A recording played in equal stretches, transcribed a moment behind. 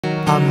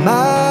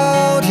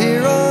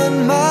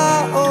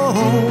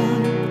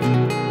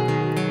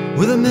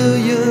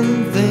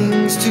million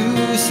things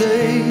to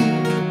say,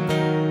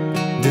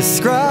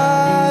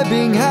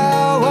 describing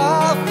how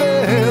I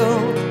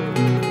felt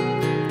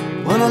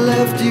when I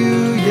left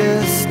you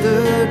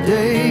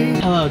yesterday.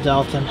 Hello,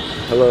 Dalton.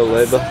 Hello,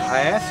 Leyba. I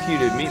asked you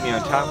to meet me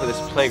on top of this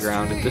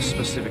playground at this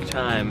specific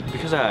time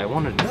because I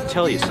wanted to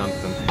tell you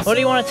something. What do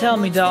you want to tell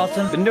me,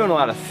 Dalton? I've been doing a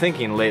lot of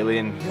thinking lately,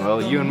 and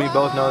well, you and me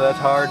both know that's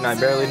hard and I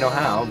barely know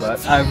how,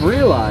 but I've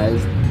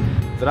realized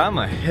that I'm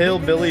a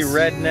hillbilly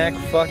redneck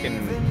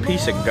fucking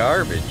piece of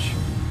garbage.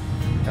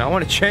 And I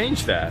want to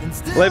change that.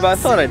 Leyba, I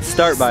thought I'd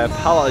start by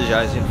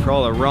apologizing for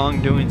all the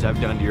wrongdoings I've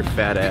done to your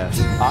fat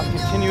ass. I've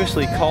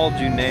continuously called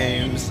you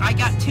names. I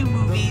got 2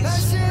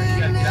 movies. You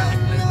gotta get out of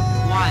here.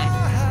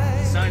 Why?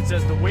 The sign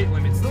says the weight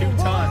limit's 2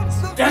 tons.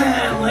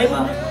 Damn,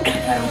 Leyba.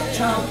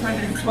 Child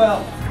pregnant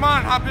 12. Come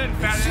on, hop in,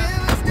 fat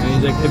ass. And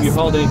he's like, have you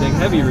hauled anything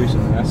heavy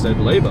recently? I said,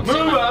 Leyba. Move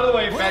out of the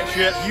way, fat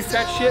shit. You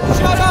fat shit.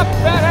 Shut up,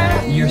 fat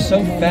ass. You're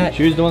so fat.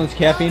 Choose the one that's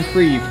caffeine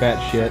free, you fat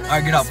shit.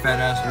 Alright, get up, fat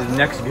ass. His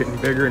neck's getting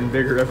bigger and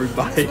bigger every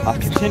bite. I've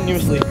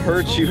continuously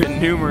hurt you in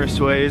numerous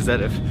ways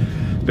that have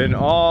been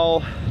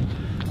all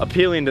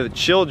appealing to the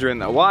children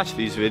that watch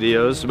these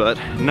videos, but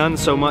none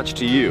so much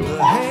to you.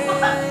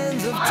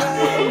 Hands of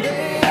time,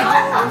 they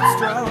hold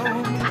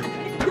strong,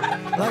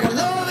 like a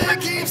love that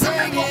keeps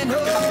hanging on.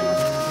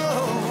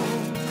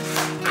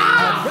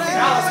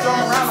 Now let's throw him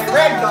around like a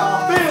rag doll.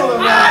 Feel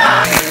him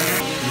now.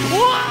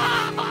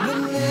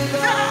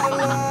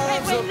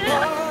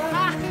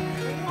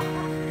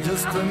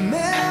 Just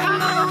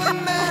remember what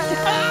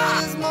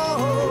matters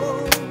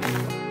most.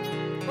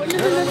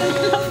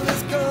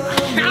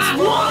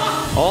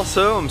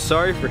 Also, I'm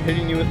sorry for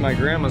hitting you with my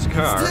grandma's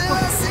car.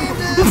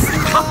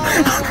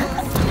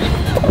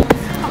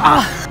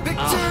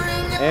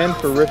 And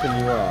for ripping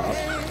you off.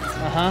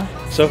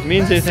 So if it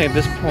means anything at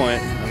this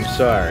point, I'm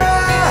sorry.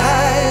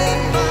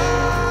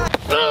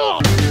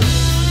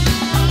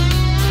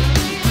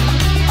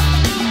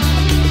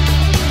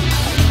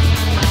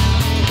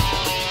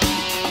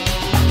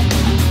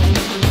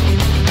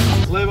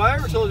 I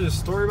ever told you a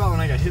story about when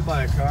I got hit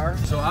by a car?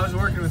 So I was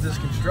working with this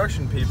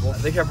construction people.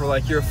 They kept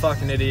like, you're a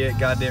fucking idiot,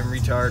 goddamn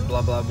retard,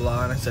 blah, blah,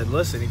 blah. And I said,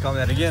 listen, you call me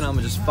that again, I'm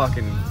gonna just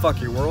fucking fuck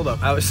your world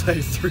up. I was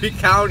like 3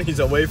 counties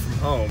away from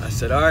home. I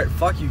said, all right,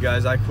 fuck you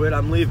guys, I quit,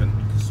 I'm leaving.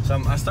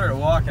 So I started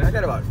walking, I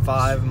got about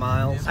 5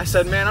 miles. I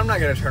said, man, I'm not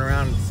gonna turn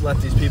around and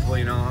let these people,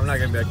 you know, I'm not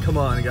gonna be like, come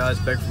on guys,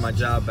 beg for my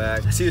job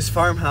back. I see this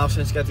farmhouse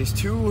and it's got these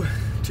two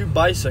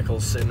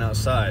bicycles sitting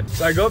outside.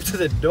 So I go up to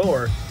the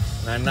door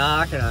and I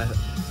knock and I'm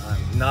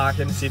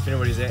knocking to see if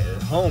anybody's at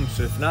home,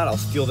 so if not, I'll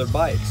steal their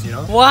bikes, you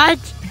know? What?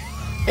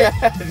 Yeah,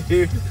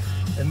 dude.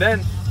 And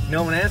then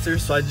no one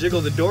answers, so I jiggle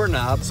the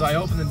doorknob. So I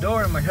open the door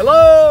and I'm like,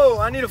 hello,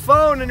 I need a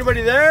phone,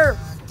 anybody there?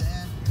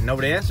 And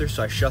nobody answers,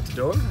 so I shut the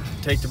door,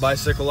 take the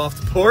bicycle off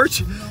the porch,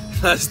 and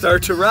I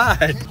start to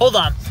ride. Hold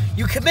on.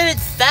 You committed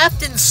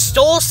theft and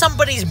stole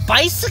somebody's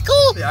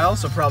bicycle? Yeah, I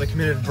also probably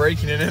committed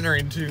breaking and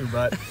entering too,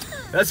 but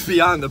that's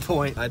beyond the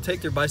point. I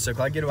take their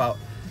bicycle, I get about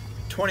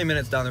 20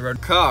 minutes down the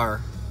road.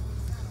 Car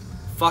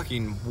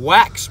fucking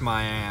whacks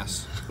my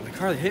ass. The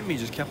car that hit me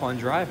just kept on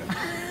driving.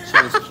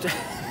 So this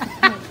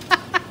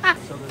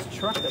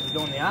truck that was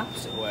going the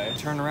opposite way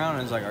turned around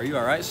and was like, are you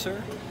alright, sir?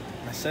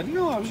 And I said,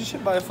 no, I was just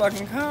hit by a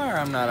fucking car.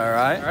 I'm not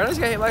alright. I just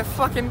got hit by a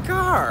fucking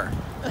car.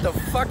 What the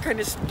fuck kind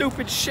of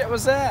stupid shit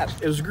was that?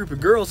 It was a group of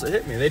girls that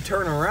hit me. They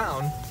turn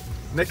around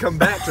and they come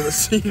back to the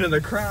scene of the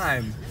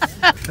crime.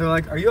 They're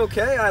like, are you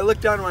okay? I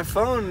looked down at my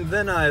phone, and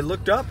then I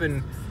looked up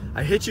and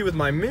I hit you with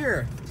my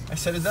mirror. I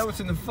said, is that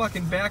what's in the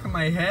fucking back of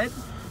my head?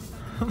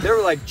 There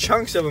were like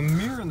chunks of a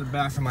mirror in the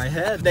back of my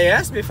head. They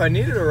asked me if I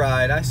needed a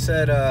ride. I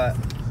said,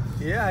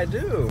 yeah, I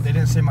do. They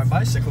didn't say my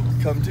bicycle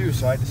could come too,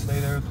 so I had to stay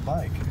there with the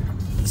bike.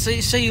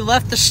 So you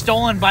left the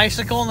stolen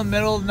bicycle in the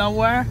middle of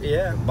nowhere?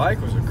 Yeah, the bike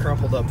was a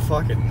crumpled up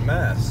fucking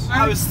mess.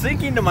 I was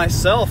thinking to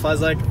myself, I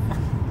was like,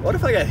 what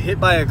if I got hit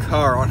by a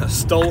car on a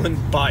stolen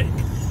bike?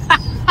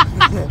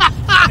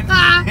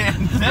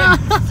 and then,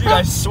 dude,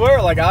 I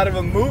swear, like out of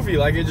a movie,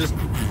 like it just,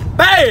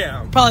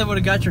 BAM! Probably would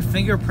have got your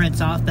fingerprints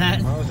off that.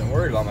 I wasn't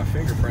worried about my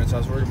fingerprints, I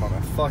was worried about my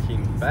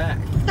fucking back.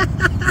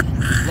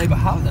 Leyba,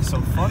 how is that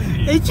so funny to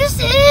you? It just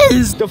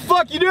is! The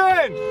fuck you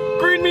doing?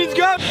 Green means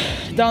go!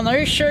 Don, are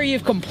you sure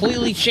you've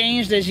completely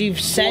changed as you've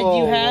said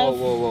you have?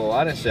 Whoa,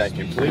 I didn't say I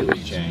completely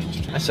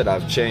changed. I said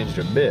I've changed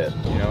a bit,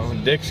 you know?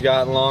 Dick's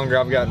gotten longer,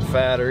 I've gotten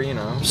fatter, you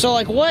know? So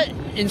like what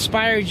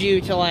inspired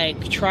you to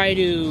like try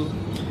to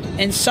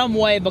in some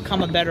way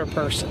become a better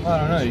person? I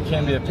don't know, you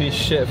can't be a piece of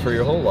shit for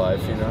your whole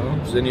life, you know?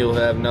 Then you'll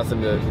have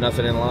nothing in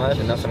life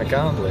and nothing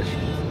accomplished.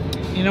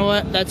 You know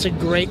what? That's a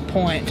great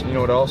point. You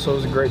know what also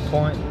is a great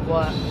point?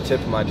 What? Tip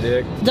of my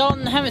dick.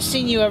 Dalton, I haven't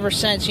seen you ever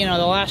since, you know,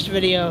 the last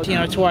video, you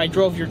know, to where I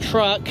drove your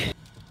truck.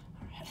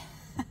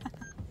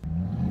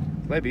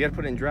 Leyba, you gotta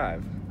put it in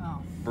drive.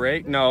 Oh.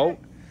 Brake? No.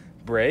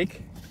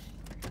 Brake.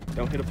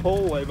 Don't hit a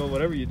pole, Leyba,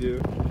 whatever you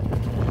do.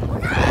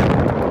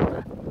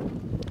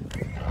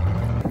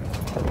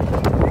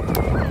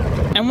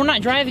 And we're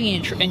not driving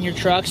in your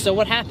truck, so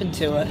what happened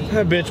to it?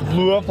 That bitch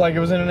blew up like it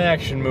was in an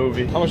action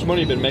movie. How much money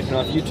you been making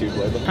off YouTube,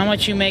 Leyba? How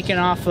much you making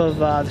off of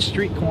the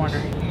street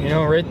corner? You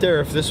know, right there,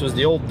 if this was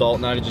the old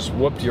Dalton, I'd have just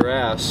whooped your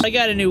ass. I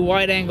got a new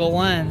wide angle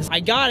lens. I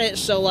got it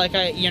so like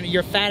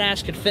your fat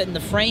ass could fit in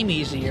the frame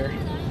easier.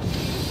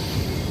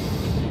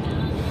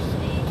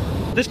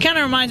 This kind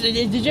of reminds me,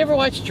 did you ever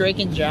watch Drake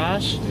and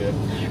Josh? Yeah.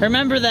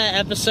 Remember that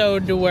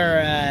episode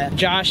where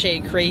Josh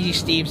ate Crazy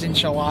Steve's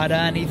enchilada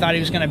and he thought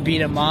he was gonna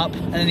beat him up?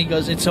 And then he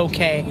goes, "It's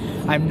okay,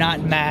 I'm not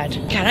mad."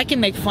 God, I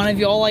can make fun of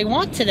you all I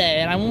want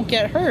today and I won't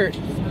get hurt.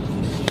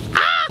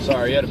 Ah!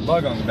 Sorry, you had a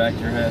bug on the back of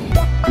your head.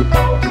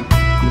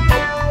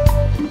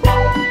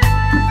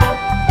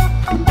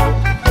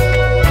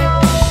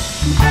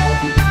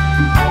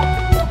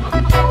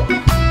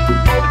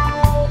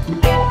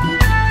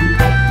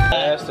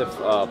 If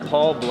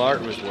Paul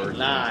Blart was working.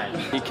 Nah.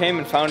 He came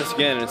and found us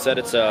again and said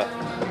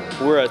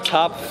we're a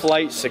top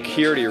flight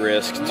security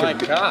risk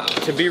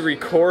to be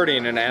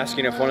recording and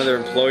asking if one of their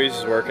employees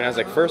is working. I was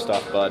like, first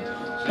off, bud,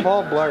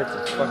 Paul Blart's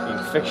a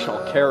fucking fictional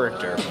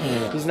character.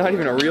 He's not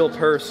even a real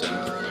person.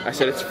 I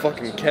said, it's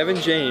fucking Kevin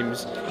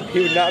James.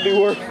 He would not be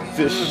working at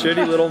this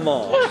shitty little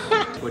mall.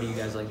 What are you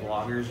guys, like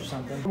vloggers or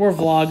something? We're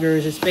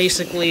vloggers. It's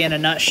basically in a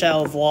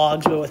nutshell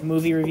vlogs, but with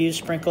movie reviews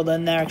sprinkled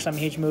in there because I'm a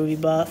huge movie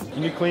buff.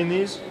 Can you clean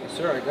these?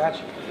 Sir, I got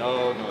you.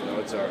 No,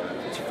 it's alright.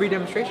 It's a free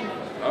demonstration.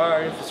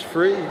 Alright, if it's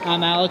free.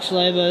 I'm Alex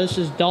Leyba. This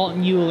is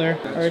Dalton Euler,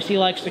 or as he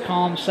likes to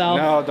call himself.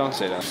 No, don't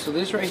say that. So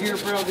this right here,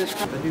 bro, this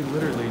The dude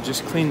literally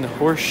just cleaned the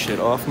horse shit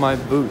off my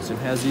boots and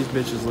has these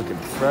bitches looking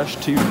fresh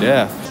to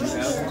death.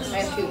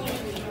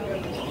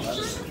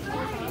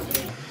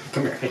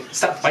 Come here. Hey,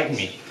 stop fighting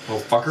me, little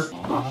fucker.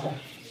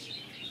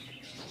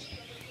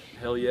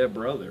 Hell yeah,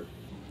 brother.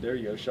 There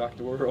you go, shock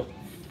the world.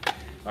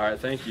 Alright,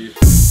 thank you.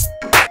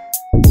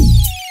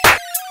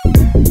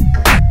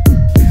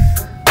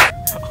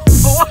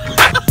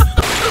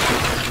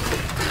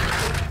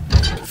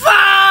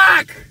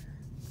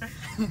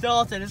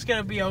 Dalton, it's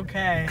gonna be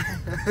okay.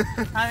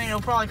 I mean,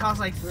 it'll probably cost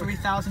like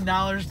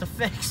 $3,000 to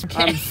fix.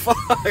 Okay? I'm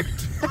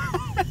fucked.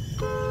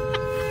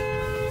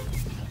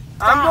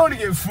 I'm going to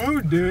get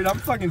food, dude. I'm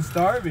fucking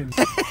starving.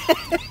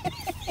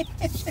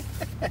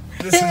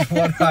 This is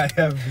what I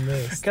have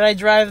missed. Can I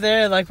drive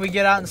there? Like, we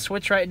get out and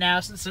switch right now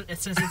since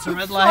it's a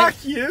red light.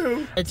 Fuck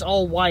you. It's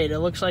all white. It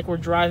looks like we're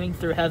driving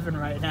through heaven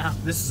right now.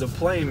 This is a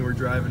plane we're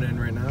driving in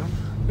right now.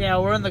 Yeah,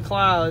 we're in the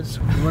clouds.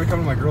 You want to come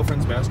to my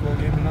girlfriend's basketball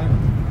game tonight?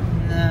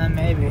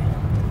 Maybe.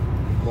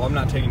 Well, I'm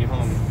not taking you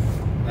home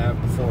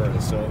before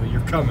it, so you're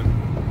coming.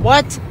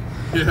 What?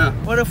 Yeah.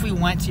 What if we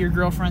went to your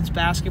girlfriend's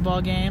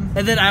basketball game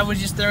and then I was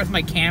just there with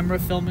my camera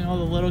filming all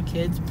the little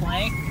kids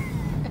playing?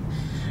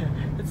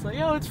 It's like,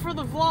 oh, it's for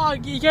the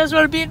vlog. You guys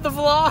want to be in the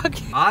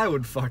vlog? I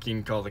would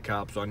fucking call the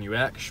cops on you,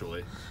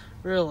 actually.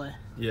 Really?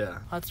 Yeah.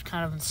 That's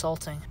kind of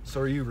insulting.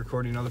 So are you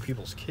recording other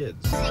people's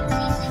kids?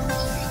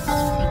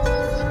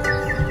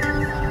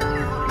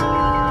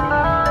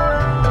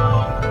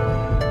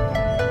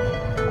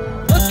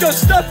 Let's go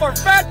stuff our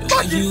fat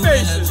fucking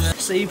faces!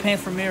 So you paying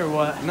for me or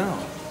what? No.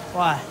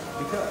 Why?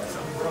 Because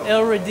I'm broke.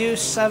 It'll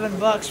reduce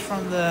 $7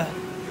 from the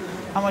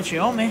how much you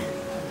owe me.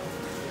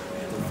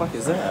 What the fuck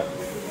is that?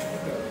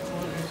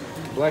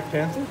 Black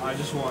Panther? I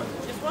just won.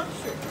 Just one?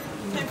 Sure.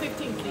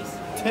 10-15,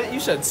 please. You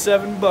said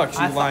 $7, I you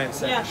thought- lying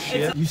sack yeah, of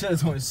shit. You said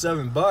it's only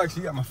 $7.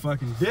 You got my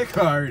fucking dick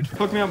hard.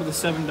 Hook me up with a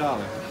 $7.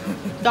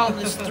 Dalton,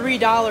 it's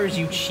 $3,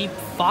 you cheap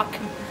fuck.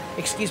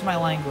 Excuse my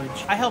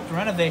language. I helped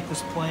renovate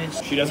this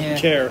place. She doesn't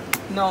care.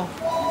 No,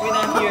 we're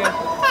not here.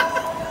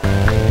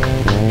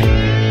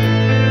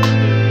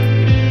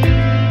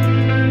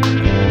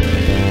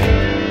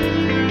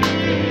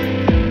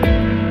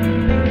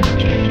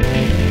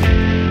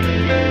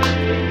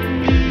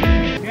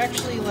 You're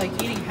actually like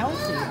eating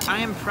healthy. I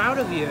am proud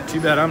of you. Too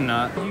bad I'm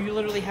not. You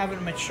literally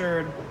haven't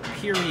matured,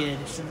 period,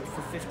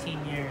 for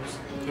 15 years.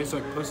 Tastes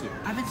like pussy.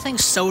 I've been saying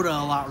soda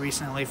a lot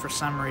recently for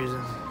some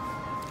reason.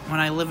 When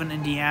I live in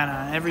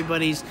Indiana,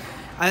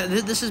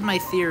 this is my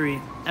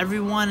theory.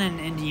 Everyone in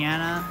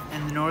Indiana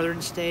and the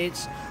northern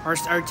states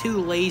are too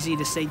lazy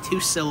to say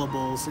 2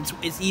 syllables.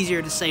 It's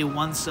easier to say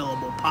 1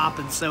 syllable, pop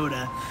and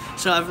soda.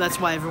 So that's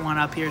why everyone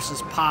up here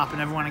says pop,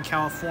 and everyone in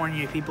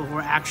California, people who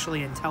are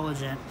actually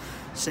intelligent,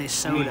 say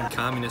soda.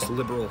 Communist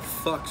liberal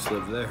fucks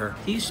live there.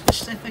 Do you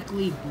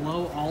specifically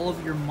blow all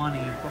of your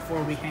money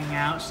before we hang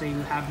out, so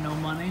you have no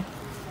money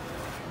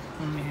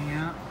when we hang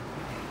out?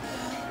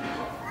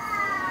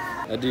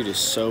 That dude is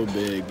so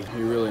big.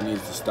 He really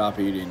needs to stop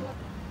eating.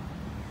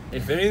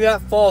 If any of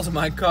that falls in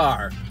my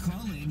car,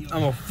 I'm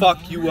gonna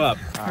fuck you up.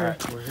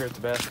 Alright, we're here at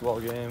the basketball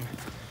game.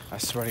 I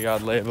swear to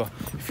God, Leyba,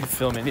 if you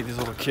film any of these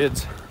little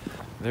kids,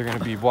 they're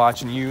gonna be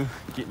watching you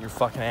getting your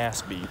fucking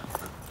ass beat.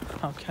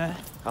 Okay.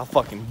 I'll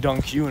fucking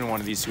dunk you in one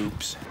of these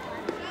hoops.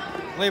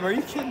 Leyba, are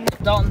you kidding me?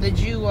 Dalton, did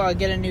you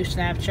get a new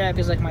Snapchat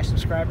because like my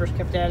subscribers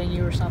kept adding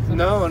you or something?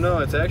 No,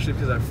 it's actually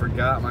because I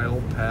forgot my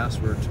old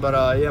password.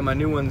 But yeah, my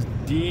new one's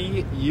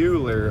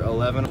Euler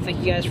 11. Thank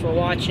you guys for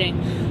watching.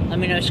 Let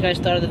me know what you guys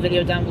thought of the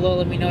video down below.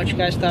 Let me know what you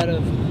guys thought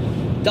of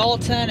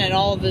Dalton and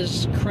all of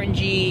his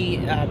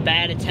cringy,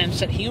 bad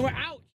attempts at humor. Out!